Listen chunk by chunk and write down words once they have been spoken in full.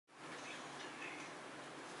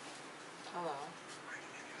Hello,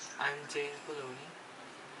 I'm James Ballooney.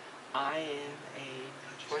 I am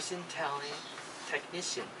a fortune-telling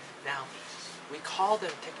technician. Now, we call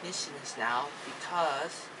them technicians now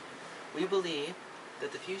because we believe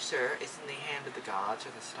that the future is in the hand of the gods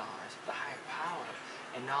or the stars, the higher power,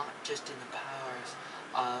 and not just in the powers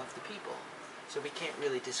of the people. So we can't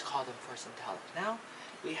really just call them fortune-tellers. Now,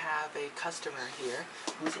 we have a customer here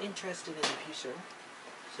who's interested in the future.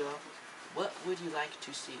 So, what would you like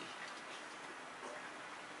to see?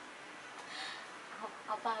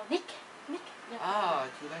 About Nick. Ah,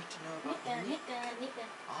 you'd like to know about Nick? Nick.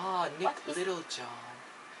 Ah, Nick What is- Littlejohn.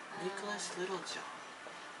 Nicholas Littlejohn.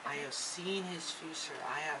 I have seen his future.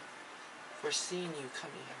 I have foreseen you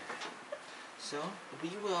coming here. So, we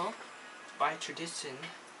will, by tradition,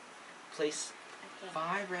 place Okay.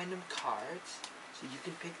 5 random cards. So you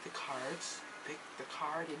can pick the cards. Pick the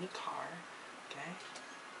card, any card. Okay?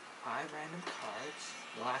 5 random cards.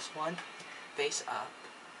 The last one, face up.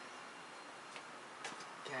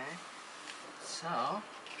 Okay? So,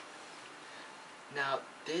 now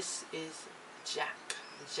this is Jack.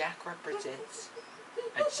 Jack represents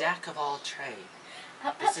a jack of all trades.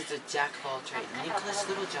 This is a jack of all trades. Nicholas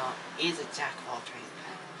Littlejohn is a jack of all trades.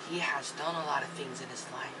 He has done a lot of things in his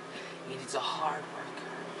life. He's a hard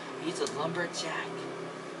worker. He's a lumberjack.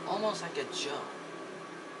 Almost like a Joe.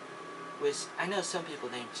 Which, I know some people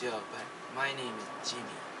named Joe, but my name is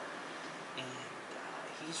Jimmy. And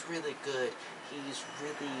he's really good. He's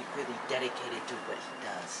really dedicated to what he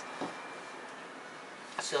does.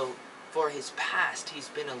 So, for his past, he's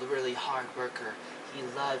been a really hard worker. He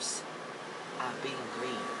loves being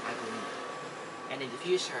green, I believe. And in the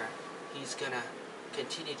future, he's gonna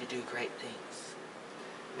continue to do great things.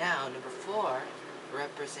 Now, number 4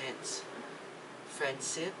 represents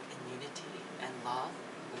friendship and unity and love.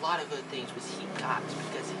 A lot of good things which he got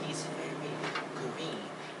because he's very green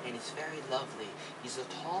and he's very lovely. He's a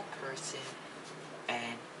tall person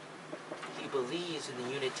and he believes in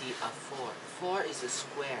the unity of 4. 4 is a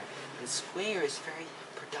square, and square is very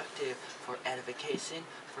productive for edification,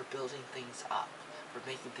 for building things up, for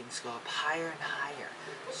making things go up higher and higher.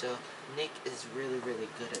 So Nick is really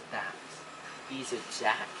good at that. He's a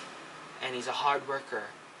jack, and he's a hard worker,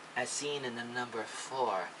 as seen in the number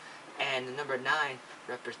 4. And the number 9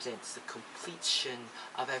 represents the completion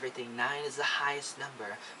of everything. 9 is the highest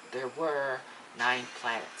number. There were 9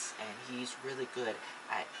 planets, and he's really good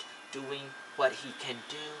at doing what he can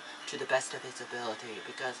do to the best of his ability,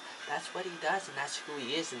 because that's what he does, and that's who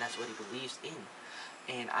he is, and that's what he believes in.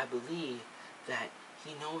 And I believe that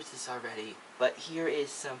he knows this already, but here is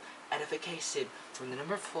some edification from the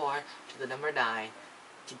number 4 to the number 9.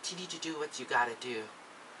 Continue to do what you gotta do.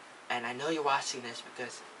 And I know you're watching this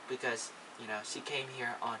because you know, she came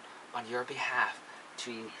here on your behalf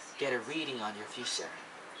to get a reading on your future.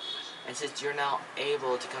 And since you're now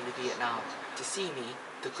able to come to Vietnam to see me,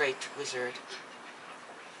 the great wizard,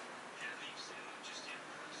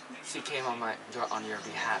 she came on your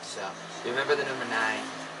behalf. So remember the number 9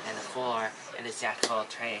 and the 4 and the jack of all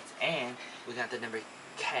trades, and we got the number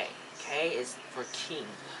K. K is for king,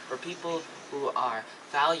 for people who are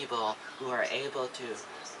valuable, who are able to just,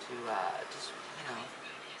 you know,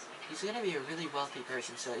 he's gonna be a really wealthy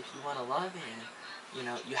person. So if you want to love him, you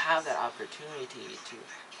know, you have that opportunity to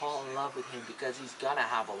fall in love with him because he's gonna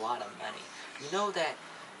have a lot of money. You know that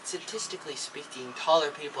statistically speaking,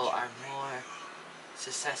 taller people are more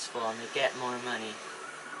successful and they get more money.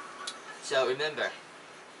 So remember,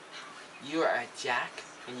 you are a jack,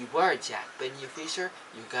 and you were a jack, but in your future,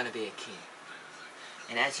 you're gonna be a king.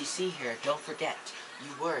 And as you see here, don't forget,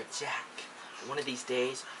 you were a jack. And one of these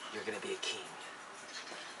days, you're gonna be a king.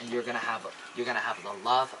 And you're gonna have the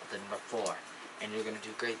love of the number 4, and you're gonna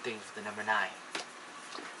do great things with the number 9.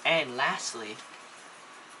 And lastly,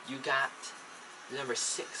 you got the number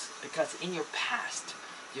 6, because in your past,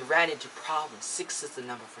 you ran into problems. 6 is the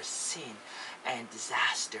number for sin and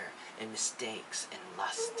disaster and mistakes and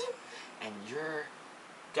lust. And you're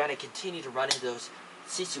gonna continue to run into those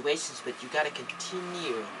situations, but you gotta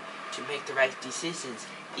continue to make the right decisions.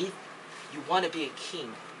 If you want to be a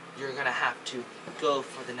king, you're gonna have to go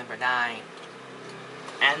for the number 9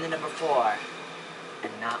 and the number 4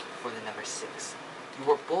 and not for the number 6. You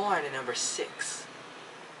were born in number 6,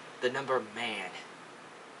 the number man,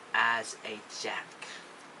 as a jack.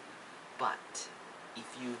 But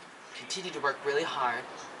if you continue to work really hard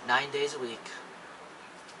 9 days a week,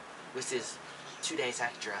 which is 2 days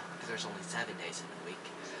extra because there's only 7 days in the week,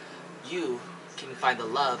 you can find the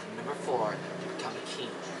love in number 4 to become a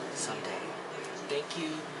king someday. Thank you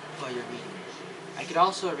for your reading. I could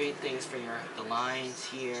also read things for the lines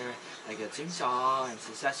here, like a jingzha and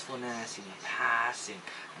successfulness and pass and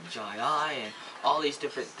joy and all these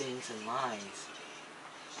different things and lines.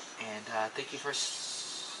 And thank you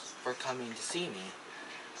for coming to see me.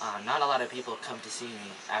 Not a lot of people come to see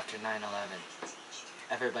me after 9/11.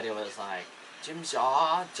 Everybody was like,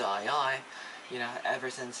 jingzha, joy. You know, ever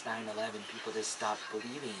since 9/11, people just stopped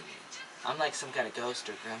believing in me. I'm like some kind of ghost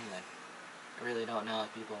or gremlin. I really don't know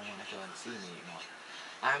if people want to go and see me anymore.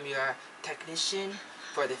 I'm your technician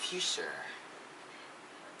for the future.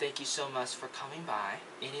 Thank you so much for coming by.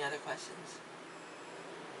 Any other questions?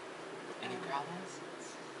 Any problems?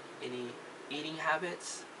 Any eating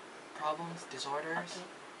habits? Problems? Disorders? Okay.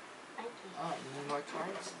 Thank you. Oh, you need more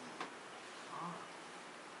cards? Oh.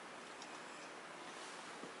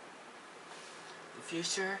 The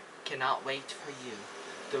future cannot wait for you.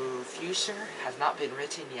 The future has not been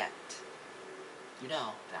written yet. You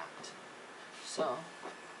know that. So,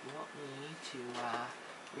 you want me to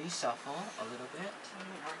reshuffle a little bit.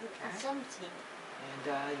 Okay. Something. And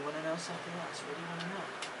you want to know something else. What do you want to know?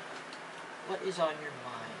 What is on your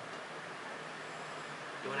mind?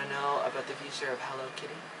 You want to know about the future of Hello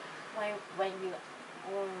Kitty? When you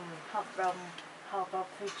how about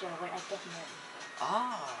future when I get married?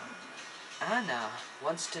 Ah, Anna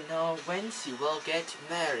wants to know when she will get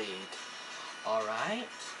married. Alright.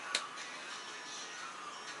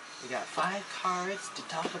 We got 5 cards to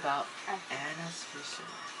talk about Anna's future.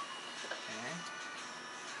 Okay.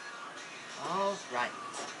 Alright.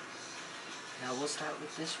 Now we'll start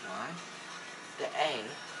with this one. The A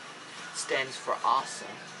stands for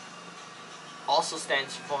awesome. Also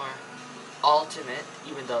stands for ultimate,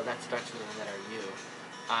 even though that starts with the letter U.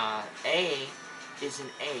 A is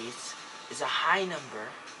an ace, is a high number,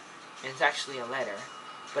 and it's actually a letter,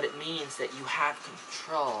 but it means that you have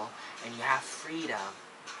control and you have freedom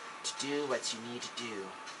to do what you need to do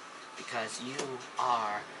because you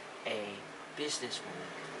are a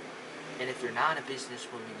businesswoman. And if you're not a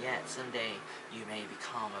businesswoman yet, someday you may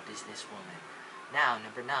become a businesswoman. Now,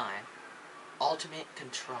 number 9, ultimate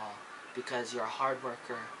control, because you're a hard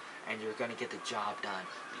worker and you're going to get the job done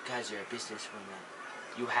because you're a businesswoman.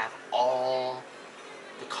 You have all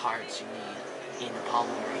the cards you need in the palm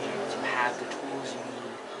of your hands. You have the tools you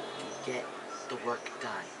need to get the work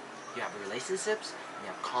done. You have relationships, and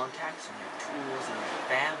you have contacts, and you have tools, and you have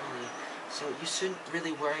family, so you shouldn't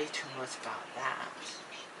really worry too much about that.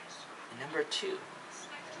 And number 2,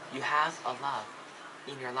 you have a love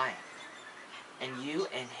in your life, and you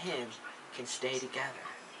and him can stay together.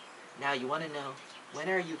 Now you want to know, when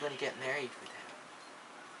are you going to get married with him?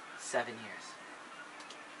 7 years.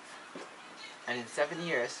 And in 7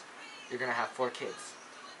 years, you're going to have 4 kids.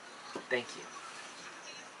 Thank you.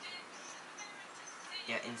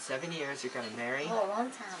 Yeah, in 7 years, you're going to marry Oh, a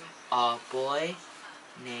long time. a boy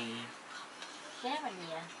named 7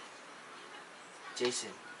 years. Jason.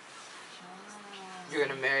 Oh. You're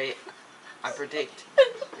going to marry, I predict,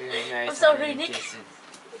 you're going to marry I'm someone sorry, named Nick. Jason.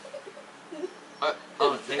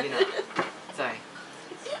 Oh, maybe not. Sorry.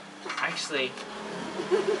 Actually,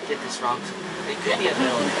 get this wrong. It could be a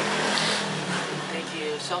middle name. Thank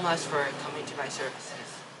you so much for coming to my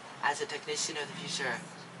services. As a technician of the future,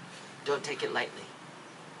 don't take it lightly.